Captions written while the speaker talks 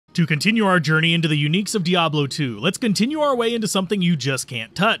To continue our journey into the uniques of Diablo 2, let's continue our way into something you just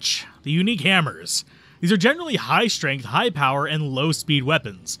can't touch, the unique hammers. These are generally high strength, high power, and low speed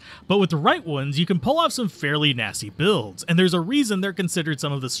weapons, but with the right ones you can pull off some fairly nasty builds, and there's a reason they're considered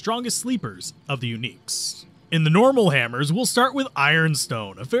some of the strongest sleepers of the uniques. In the normal hammers, we'll start with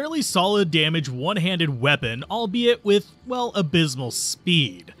Ironstone, a fairly solid damage one-handed weapon, albeit with, well, abysmal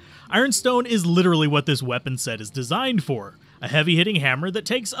speed. Ironstone is literally what this weapon set is designed for. A heavy-hitting hammer that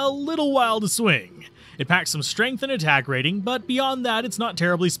takes a little while to swing. It packs some strength and attack rating, but beyond that it's not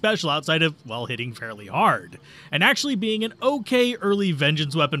terribly special outside of, well, hitting fairly hard. And actually being an okay early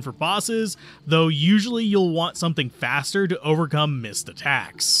vengeance weapon for bosses, though usually you'll want something faster to overcome missed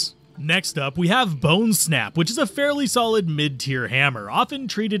attacks. Next up, we have Bone Snap, which is a fairly solid mid-tier hammer, often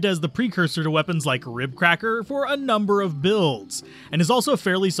treated as the precursor to weapons like Ribcracker for a number of builds, and is also a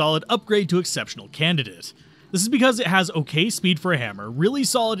fairly solid upgrade to Exceptional Candidate. This is because it has okay speed for a hammer, really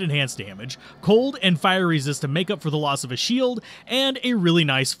solid enhanced damage, cold and fire resist to make up for the loss of a shield, and a really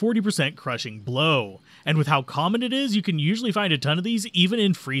nice 40% crushing blow. And with how common it is, you can usually find a ton of these even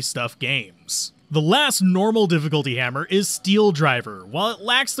in free stuff games. The last normal difficulty hammer is Steel Driver. While it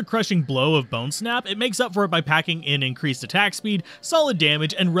lacks the crushing blow of Bone Snap, it makes up for it by packing in increased attack speed, solid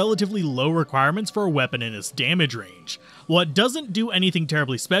damage, and relatively low requirements for a weapon in its damage range. While it doesn't do anything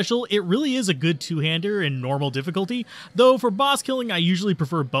terribly special, it really is a good two-hander in normal difficulty, though for boss killing I usually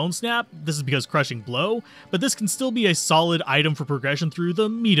prefer Bone Snap. This is because crushing blow, but this can still be a solid item for progression through the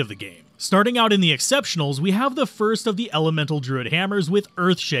meat of the game. Starting out in the exceptionals, we have the first of the Elemental Druid hammers with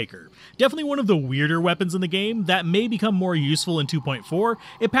Earthshaker. Definitely one of the weirder weapons in the game that may become more useful in 2.4.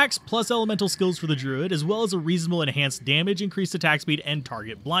 It packs plus elemental skills for the druid, as well as a reasonable enhanced damage, increased attack speed, and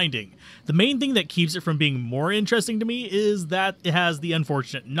target blinding. The main thing that keeps it from being more interesting to me is that it has the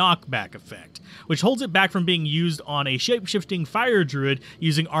unfortunate knockback effect, which holds it back from being used on a shape-shifting fire druid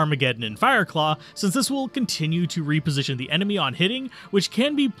using Armageddon and Fireclaw, since this will continue to reposition the enemy on hitting, which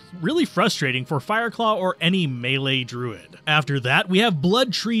can be really frustrating for Fireclaw or any melee druid. After that, we have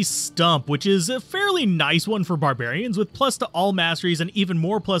Blood Tree Stump, which is a fairly nice one for barbarians with plus to all masteries and even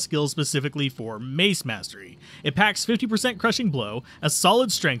more plus skills specifically for mace mastery. It packs 50% crushing blow, a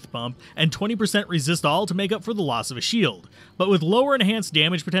solid strength bump, and 20% resist all to make up for the loss of a shield. But with lower enhanced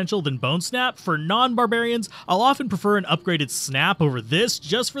damage potential than Bone Snap, for non-barbarians, I'll often prefer an upgraded Snap over this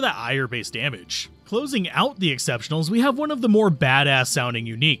just for that higher base damage. Closing out the exceptionals, we have one of the more badass sounding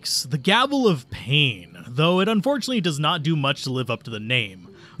uniques, the Gavel of Pain, though it unfortunately does not do much to live up to the name.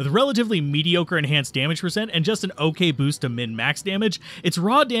 With relatively mediocre enhanced damage percent and just an okay boost to min-max damage, its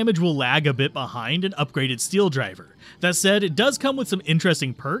raw damage will lag a bit behind an upgraded Steel Driver. That said, it does come with some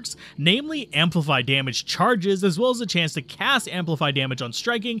interesting perks, namely Amplify Damage charges, as well as a chance to cast Amplify Damage on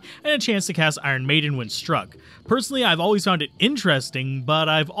striking, and a chance to cast Iron Maiden when struck. Personally, I've always found it interesting, but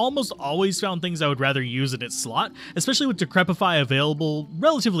I've almost always found things I would rather use in its slot, especially with Decrepify available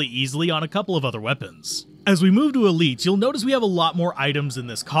relatively easily on a couple of other weapons. As we move to elites, you'll notice we have a lot more items in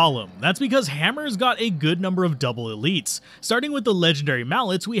this column. That's because Hammer's got a good number of double elites. Starting with the legendary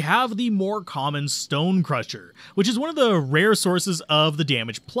mallets, we have the more common Stone Crusher, which is one of the rare sources of the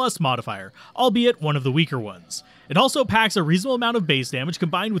damage plus modifier, albeit one of the weaker ones. It also packs a reasonable amount of base damage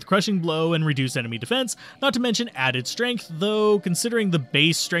combined with crushing blow and reduced enemy defense, not to mention added strength, though considering the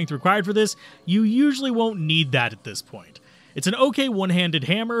base strength required for this, you usually won't need that at this point. It's an okay one-handed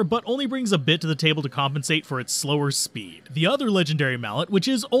hammer, but only brings a bit to the table to compensate for its slower speed. The other legendary mallet, which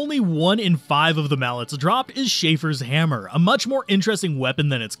is only 1 in 5 of the mallets dropped, is Schaefer's Hammer, a much more interesting weapon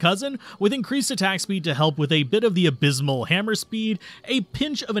than its cousin, with increased attack speed to help with a bit of the abysmal hammer speed, a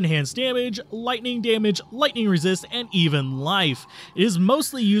pinch of enhanced damage, lightning resist, and even life. It is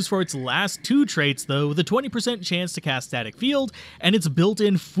mostly used for its last 2 traits though, the 20% chance to cast Static Field, and its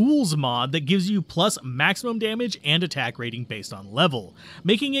built-in Fool's mod that gives you plus maximum damage and attack rating based on level,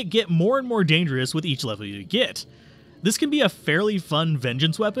 making it get more and more dangerous with each level you get. This can be a fairly fun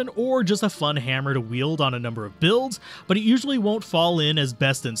vengeance weapon or just a fun hammer to wield on a number of builds, but it usually won't fall in as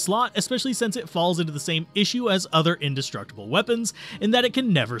best in slot, especially since it falls into the same issue as other indestructible weapons, in that it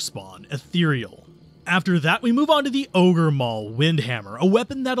can never spawn ethereal. After that, we move on to the Ogre Maul Windhammer, a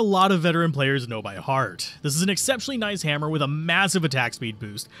weapon that a lot of veteran players know by heart. This is an exceptionally nice hammer with a massive attack speed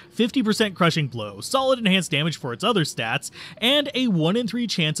boost, 50% crushing blow, solid enhanced damage for its other stats, and a 1 in 3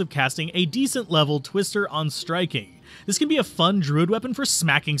 chance of casting a decent level Twister on striking. This can be a fun druid weapon for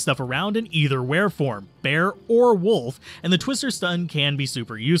smacking stuff around in either wear form, bear or wolf, and the Twister Stun can be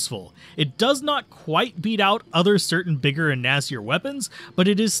super useful. It does not quite beat out other certain bigger and nastier weapons, but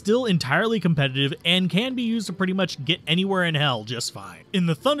it is still entirely competitive and can be used to pretty much get anywhere in hell just fine. In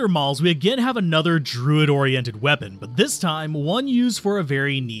the Thunder Mauls, we again have another druid-oriented weapon, but this time one used for a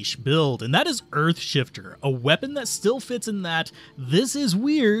very niche build, and that is Earth Shifter, a weapon that still fits in that "this is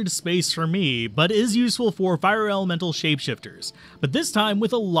weird" space for me, but is useful for fire elemental shapeshifters, but this time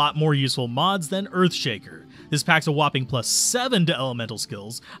with a lot more useful mods than Earthshaker. This packs a whopping +7 to elemental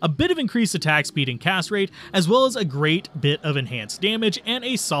skills, a bit of increased attack speed and cast rate, as well as a great bit of enhanced damage and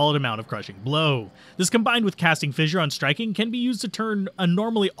a solid amount of crushing blow. This combined with casting Fissure on striking can be used to turn a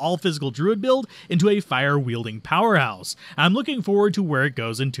normally all physical druid build into a fire wielding powerhouse. I'm looking forward to where it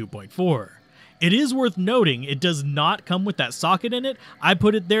goes in 2.4. It is worth noting it does not come with that socket in it. I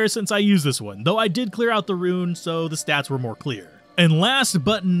put it there since I use this one, though I did clear out the rune so the stats were more clear. And last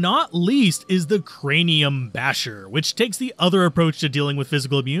but not least is the Cranium Basher, which takes the other approach to dealing with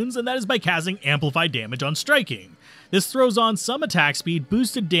physical immunes, and that is by casting amplified damage on striking. This throws on some attack speed,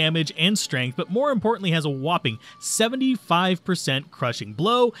 boosted damage, and strength, but more importantly has a whopping 75% crushing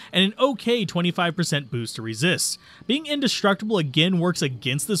blow and an okay 25% boost to resist. Being indestructible again works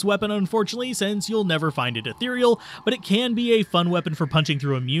against this weapon unfortunately, since you'll never find it ethereal, but it can be a fun weapon for punching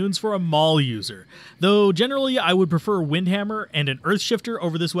through immunes for a Maul user. Though generally I would prefer Windhammer and an Earth Shifter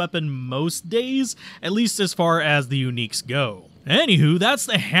over this weapon most days, at least as far as the uniques go. Anywho, that's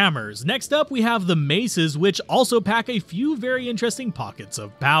the hammers. Next up we have the maces, which also pack a few very interesting pockets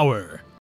of power.